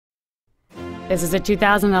This is a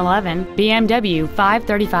 2011 BMW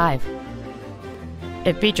 535.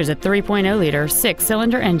 It features a 3.0-liter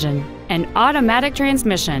six-cylinder engine, an automatic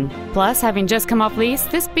transmission. Plus, having just come off lease,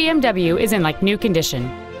 this BMW is in like new condition.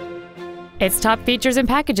 Its top features and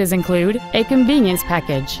packages include a convenience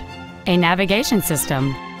package, a navigation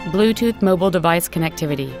system, Bluetooth mobile device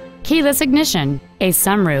connectivity, keyless ignition, a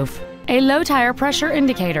sunroof, a low tire pressure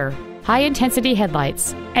indicator, high-intensity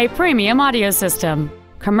headlights, a premium audio system,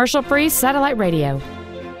 commercial-free satellite radio,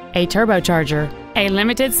 a turbocharger, a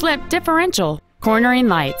limited-slip differential, cornering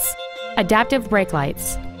lights, adaptive brake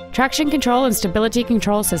lights, traction control and stability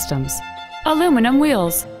control systems, aluminum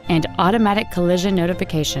wheels, and automatic collision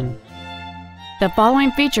notification. The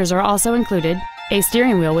following features are also included: a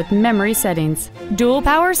steering wheel with memory settings, dual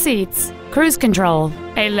power seats, cruise control,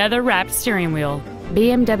 a leather-wrapped steering wheel,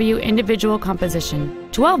 BMW individual composition,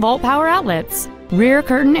 12-volt power outlets, rear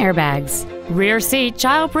curtain airbags, rear seat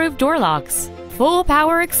child-proof door locks, full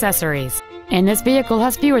power accessories, and this vehicle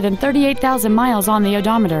has fewer than 38,000 miles on the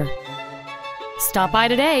odometer. Stop by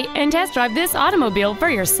today and test drive this automobile for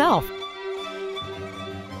yourself.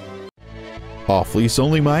 Off-Lease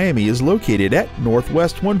Only Miami is located at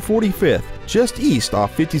Northwest 145th, just east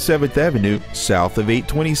off 57th Avenue, south of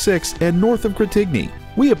 826, and north of Cretigny.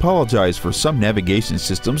 We apologize for some navigation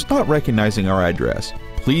systems not recognizing our address.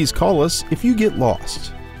 Please call us if you get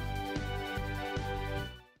lost.